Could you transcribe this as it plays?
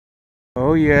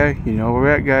Oh yeah, you know where we're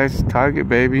at, guys. Target,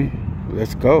 baby.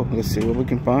 Let's go. Let's see what we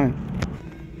can find.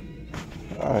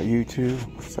 Alright, YouTube.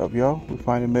 What's up, y'all? We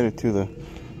finally made it to the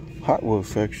Hot Wheels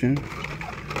section.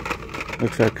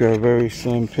 Looks like very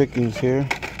slim pickings here.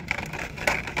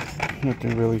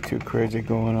 Nothing really too crazy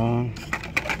going on.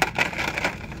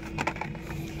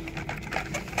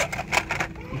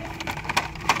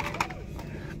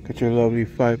 Got your lovely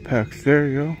 5-packs there,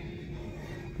 yo.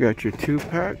 Got your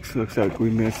 2-packs. Looks like we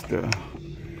missed the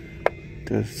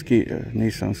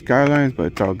Nissan Skylines, but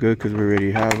it's all good because we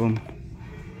already have them.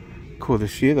 Cool to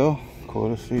see, though.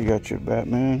 Cool to see. You got your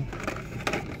Batman.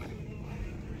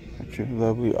 Got your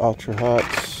lovely Ultra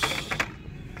Hots.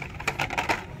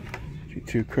 You're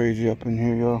too crazy up in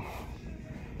here, yo.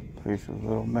 Place is a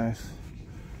little mess.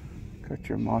 Got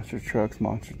your monster trucks,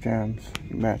 monster jams,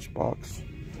 Matchbox.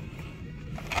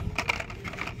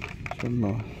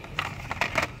 Some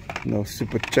no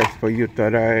super checks for you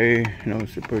today. No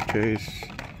super taste.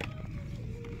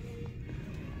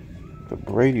 The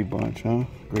Brady Bunch, huh?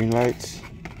 Green lights.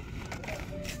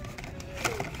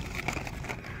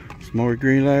 Some more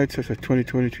green lights. That's a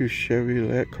 2022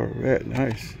 Chevrolet Corvette.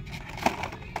 Nice.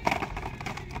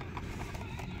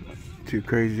 Too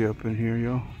crazy up in here,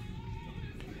 yo.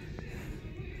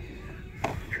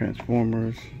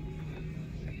 Transformers.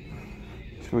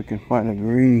 So we can find a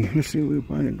greenie. Let's see if we can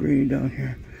find a greenie down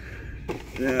here.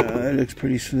 Yeah, that looks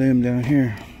pretty slim down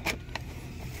here.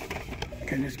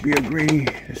 Can this be a greenie?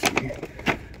 Let's see.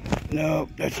 No,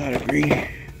 that's not a greenie.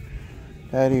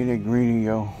 That ain't a greenie,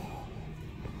 yo.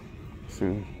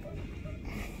 So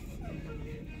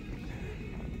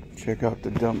check out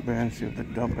the dump van, see if the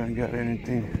dump van got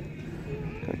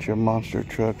anything. Got your monster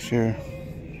trucks here.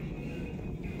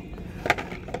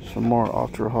 Some more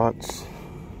Ultra Hots.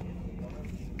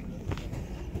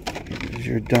 Here's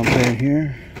your dump van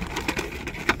here.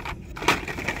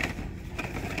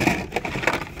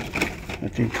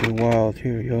 Nothing too wild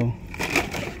here, yo.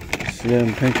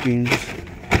 Slim pickings.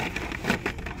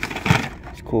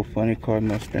 It's cool, funny car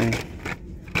Mustang.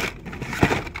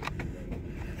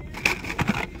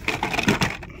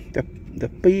 The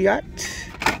Fiat.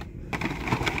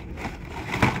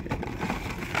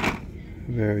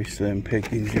 Very slim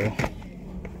pickings, yo.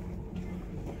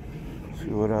 See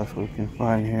what else we can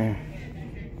find here.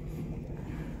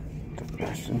 The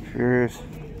Fast and Furious.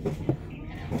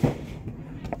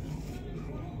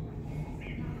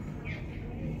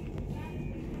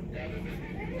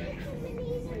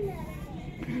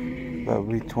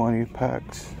 Lovely 20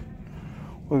 packs.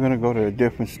 We're gonna go to a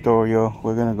different store, yo.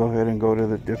 We're gonna go ahead and go to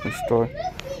the different store.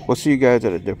 We'll see you guys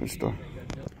at a different store.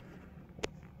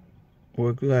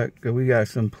 Look like we got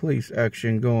some police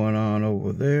action going on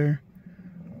over there.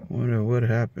 Wonder what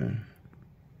happened.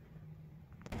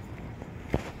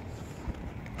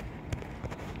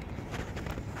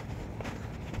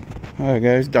 Alright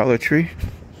guys, Dollar Tree.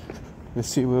 Let's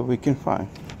see what we can find.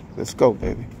 Let's go,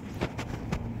 baby.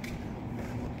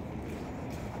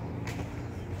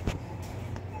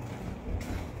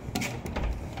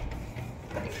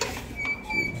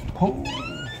 Oh.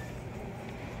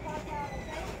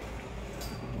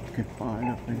 You can find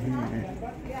up in here.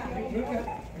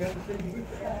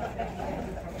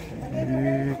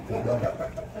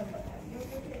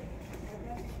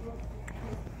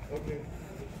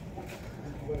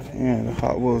 Yeah, the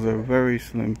Hot Wheels are very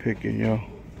slim picking, yo.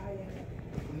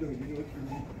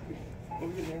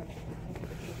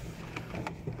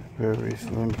 Very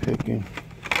slim picking.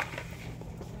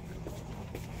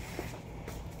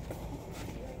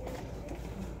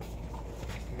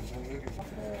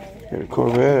 Got a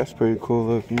Corvette, that's pretty cool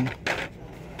looking.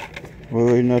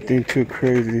 Really nothing too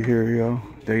crazy here, yo.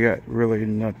 They got really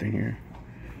nothing here.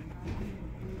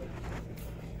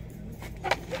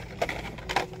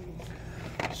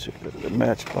 See what the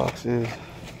Matchbox is.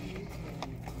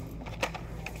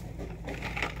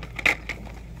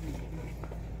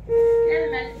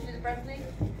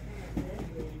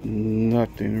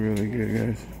 Nothing really good,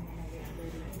 guys.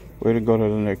 Way to go to the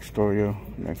next store, yo.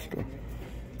 Next store.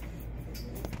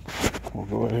 We'll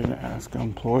go ahead and ask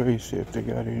employees, see if they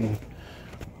got any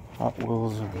Hot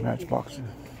Wheels or Matchboxes.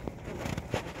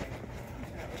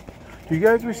 Do you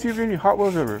guys receive any Hot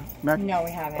Wheels or Match? No,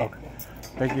 we haven't. Okay.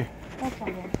 Thank you. No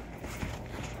problem.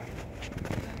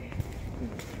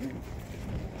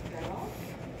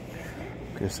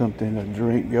 Get something to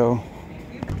drink, yo.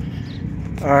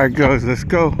 Alright, guys, let's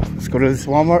go. Let's go to this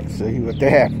Walmart, see what they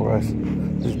have for us.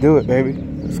 Let's do it, baby.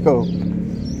 Let's go.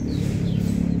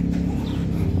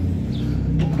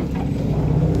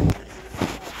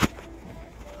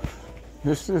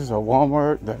 This is a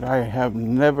Walmart that I have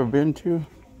never been to.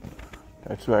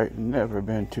 That's right, never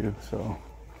been to. So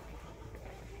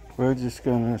We're just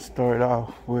gonna start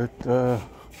off with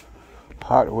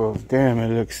Hot Wheels. Damn, it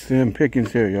looks slim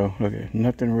pickings here, yo. Okay,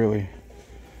 nothing really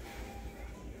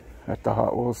at the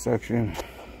Hot Wheels section.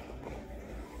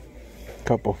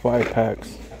 Couple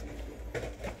 5-packs.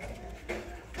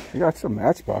 You got some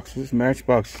Matchboxes.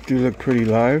 Matchboxes do look pretty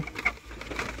live.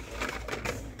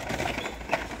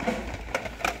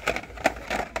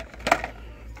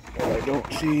 But I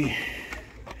don't see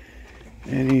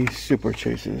any Super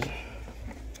Chases.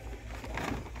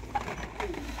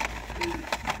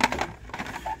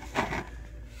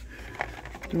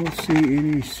 Don't see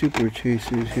any Super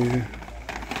Chases here.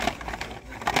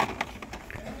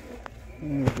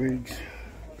 Average.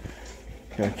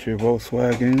 Got your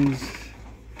Volkswagens.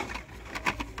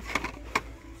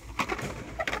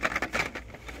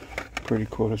 Pretty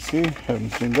cool to see.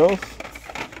 Haven't seen those.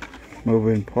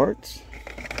 Moving parts.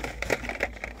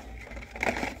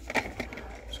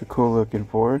 It's a cool looking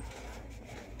Ford.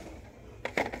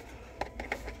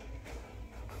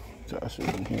 Josh is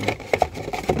in here.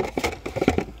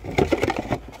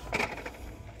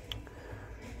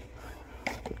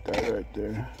 Put that right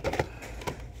there.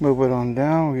 Move it on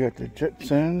down. We got the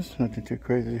Jetsons. Nothing too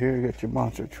crazy here. You got your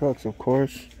monster trucks, of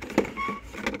course.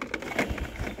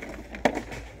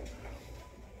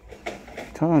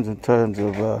 Tons and tons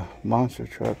of monster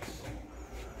trucks.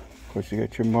 Of course, you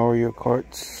got your Mario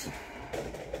Karts,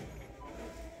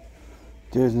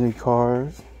 Disney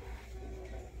cars,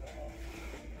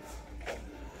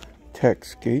 tech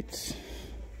skates,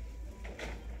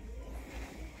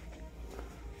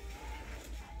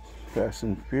 Fast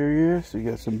and Furious. You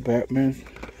got some Batmans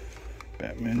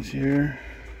here.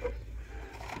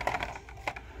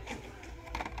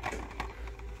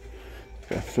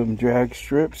 Got some drag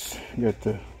strips. You got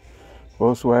the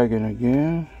Volkswagen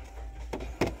again.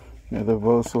 Another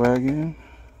Volkswagen.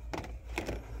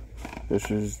 This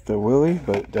is the Willy,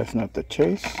 but that's not the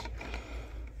Chase.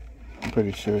 I'm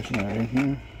pretty sure it's not in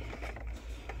here.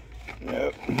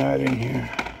 Yep, not in here.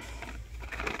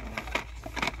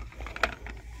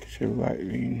 It's your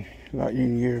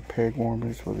Lightning year peg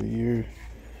warmers for the year.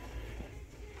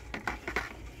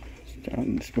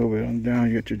 Let's move it on down.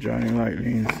 You got your Johnny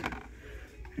Lightlings.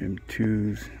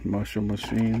 M2s, Marshall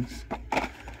machines.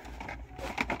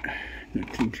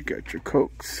 You got your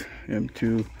Cokes,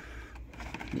 M2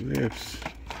 lifts.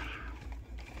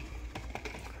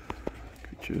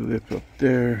 Get your lift up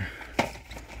there.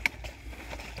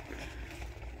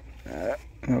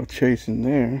 No chasing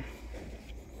there.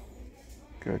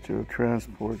 Got your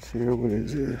transports here. What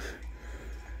is this?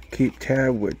 Keep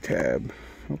tab with tab.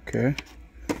 Okay.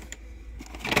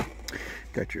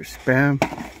 Got your Spam.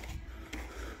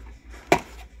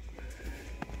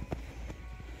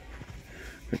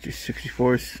 Got your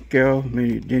 64 scale,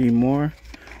 maybe Denny Moore,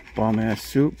 bomb ass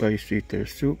soup. I used to eat their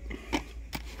soup.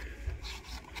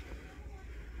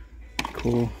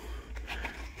 Cool.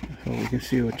 So we can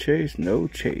see a Chase, no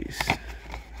Chase.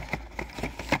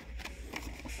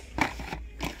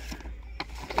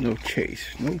 No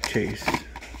Chase, no Chase.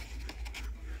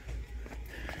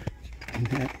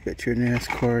 Got your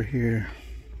NASCAR here.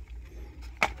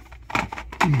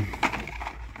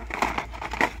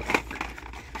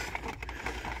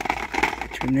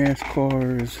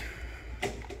 NASCARs.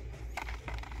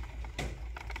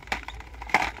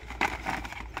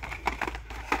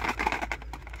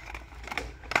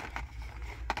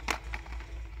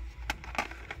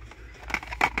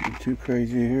 Too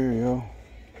crazy here, yo.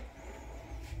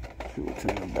 See what's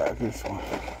in the back of this one.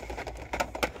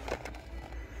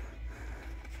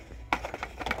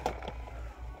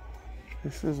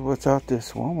 This is what's out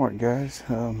this Walmart, guys.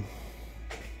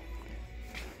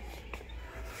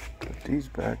 Put these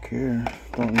back here.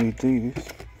 Don't need these.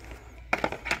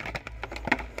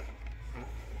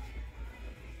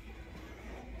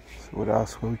 So what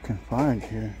else we can find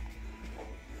here?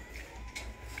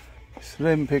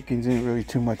 Slim pickings ain't really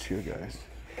too much here, guys.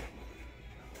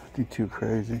 Nothing too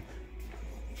crazy.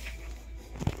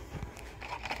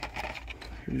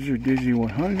 Here's your Digi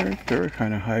 100. They're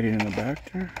kind of hiding in the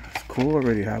back there. That's cool.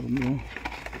 Already have them though.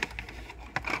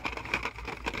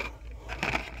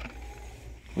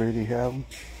 Already have them.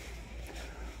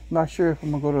 Not sure if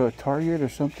I'm gonna go to a Target or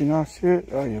something else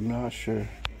yet. I am not sure.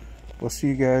 We'll see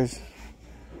you guys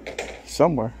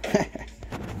somewhere.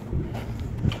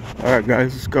 Alright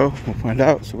guys, let's go. We'll find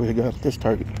out. So we got this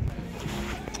Target.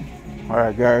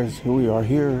 Alright guys, here we are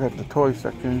here at the toy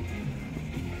section.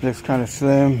 Looks kind of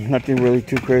slim, nothing really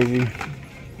too crazy.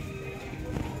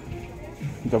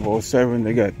 007,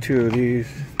 they got 2 of these.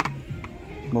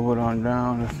 Move it on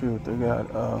down, let's see what they got.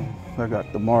 They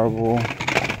got the Marvel.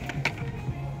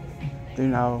 They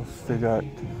got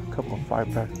Couple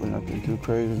 5-packs, but nothing too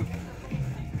crazy.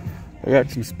 They got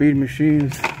some speed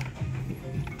machines.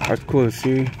 That's cool to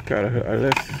see. Got a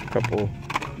list, couple.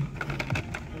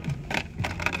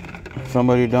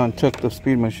 Somebody done took the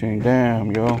speed machine.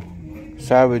 Damn, yo.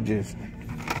 Savages.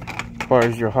 As far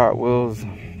as your Hot Wheels,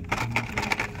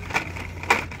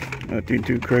 nothing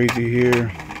too crazy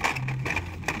here.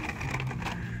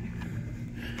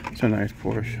 It's a nice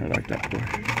Porsche. I like that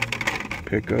Porsche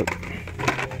pickup.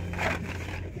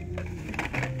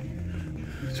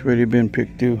 It's already been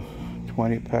picked through.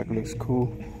 20-pack looks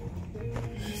cool.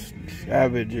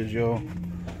 Savages, yo.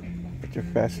 Get your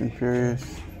Fast and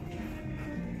Furious.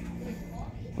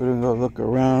 We're gonna go look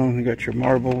around. You got your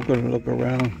marble. We're gonna look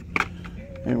around.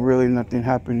 Ain't really nothing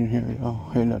happening here,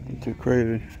 yo. Ain't nothing too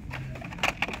crazy.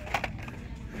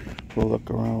 We'll look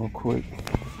around real quick.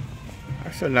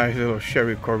 That's a nice little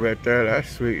Chevy Corvette there. That's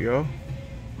sweet, yo.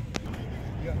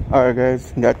 Alright,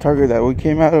 guys. That Target that we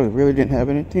came out of really didn't have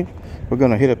anything. We're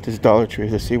gonna hit up this Dollar Tree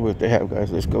to see what they have,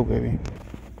 guys. Let's go, baby.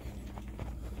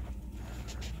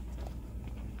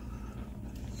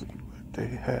 Let's see what they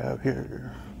have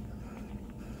here.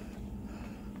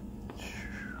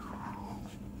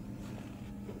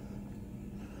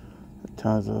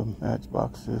 Tons of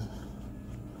Matchboxes.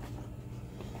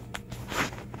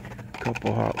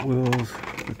 Couple Hot Wheels.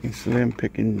 Looking slim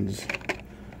pickings.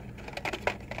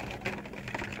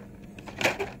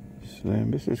 Slim.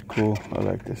 This is cool. I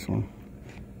like this one.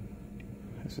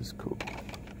 This is cool.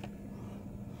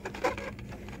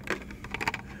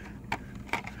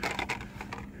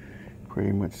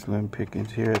 Pretty much slim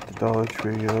pickings here at the Dollar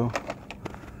Tree, yo.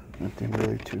 Nothing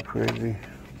really too crazy.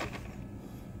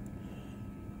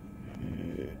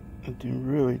 Nothing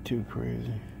really too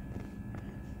crazy.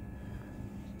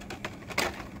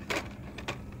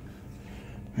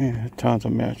 Man, tons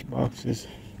of Matchboxes.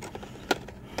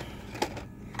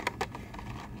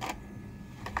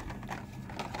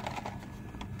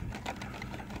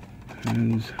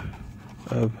 Tons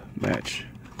of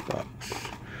Matchbox.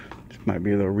 This might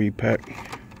be a little repack.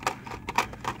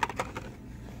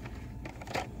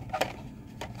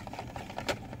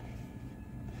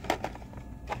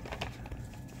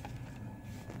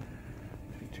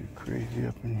 Too crazy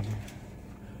up in here.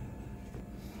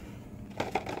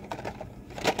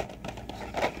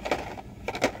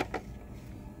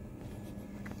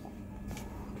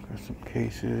 Got some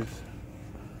cases.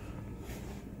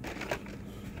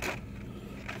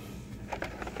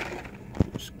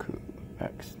 It's cool.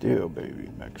 Max Steel, baby.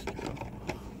 Max Steel.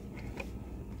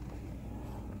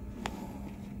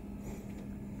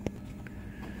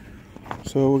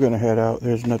 So we're gonna head out.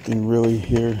 There's nothing really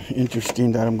here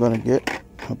interesting that I'm gonna get.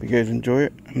 Hope you guys enjoy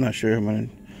it. I'm not sure I'm gonna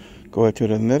go out to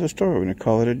another store. We're gonna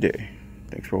call it a day.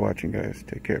 Thanks for watching, guys.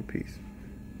 Take care. Peace.